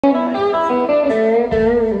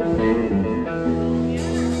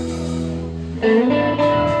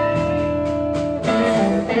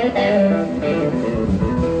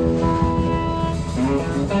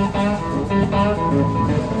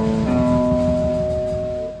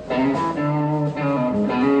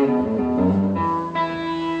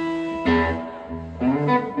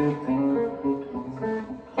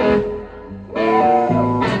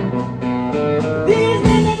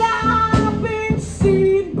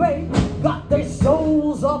babe, got their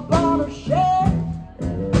souls up on a shelf.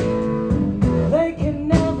 They can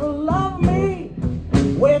never love me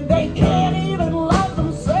when they can't even love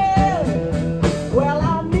themselves. Well,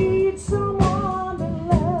 I need someone to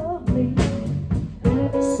love me,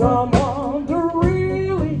 someone to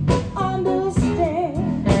really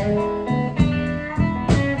understand.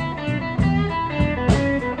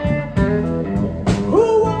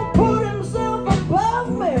 Who won't put himself above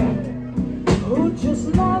me, who just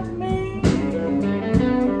love me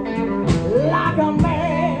like a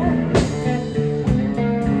man.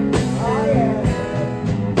 Oh yeah.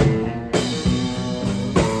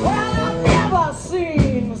 Well, I've never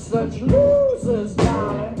seen such losers,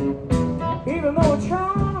 darling, even though I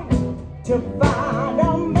try to find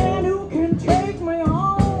a man who can take me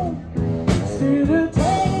home, instead of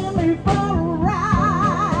taking me for a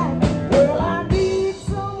ride. Well, I need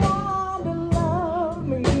someone to love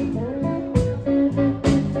me,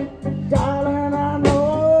 darling, I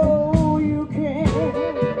know you can.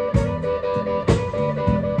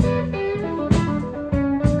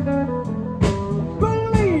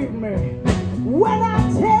 Believe me when I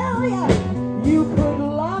tell you, you could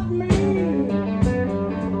love me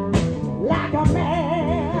like a man.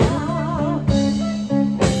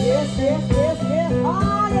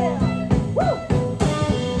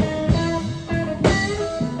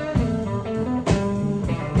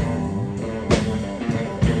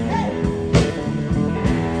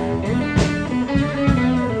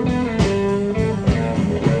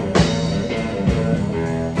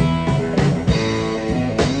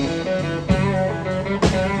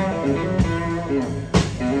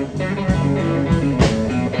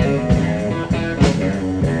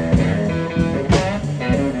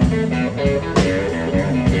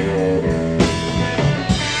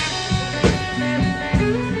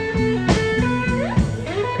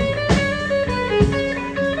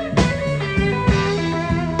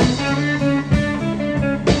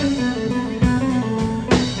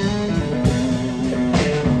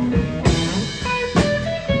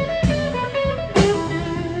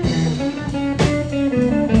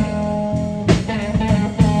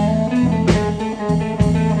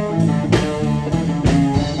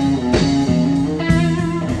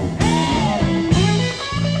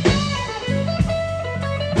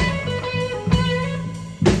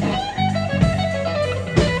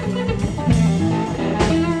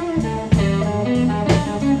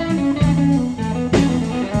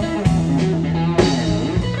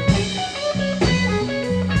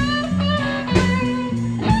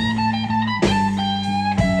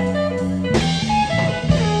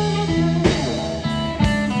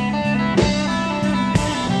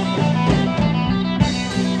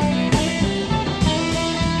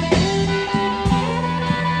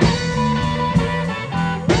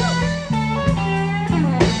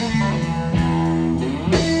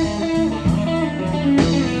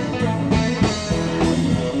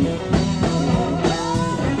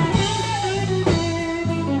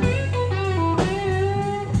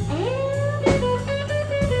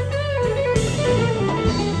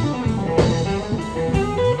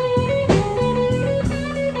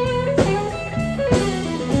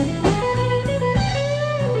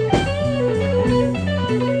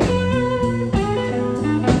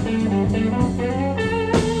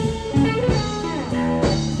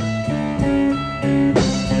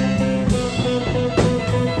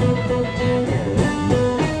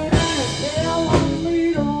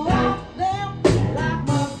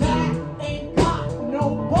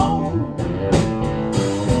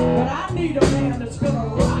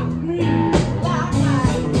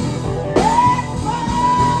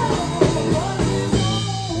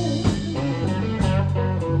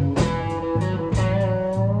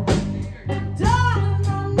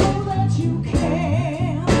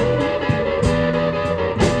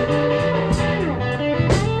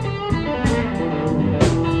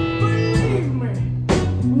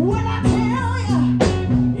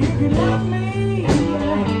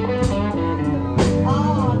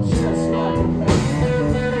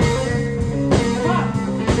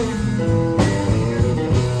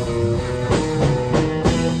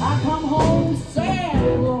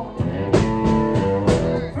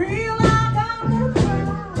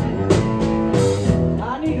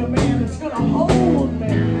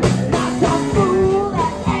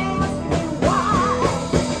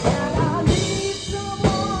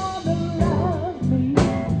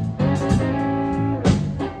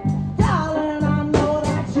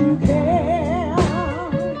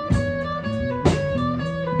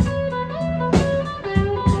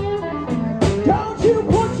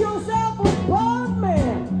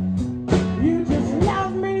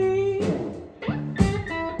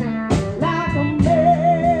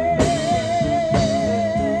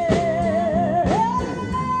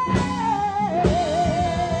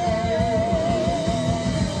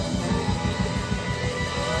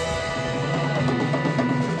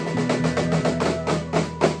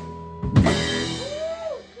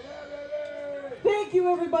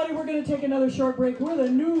 everybody, we're going to take another short break. We're the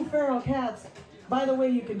New Feral Cats. By the way,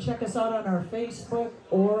 you can check us out on our Facebook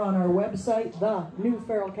or on our website,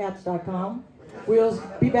 thenewferalcats.com. We'll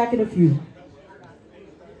be back in a few.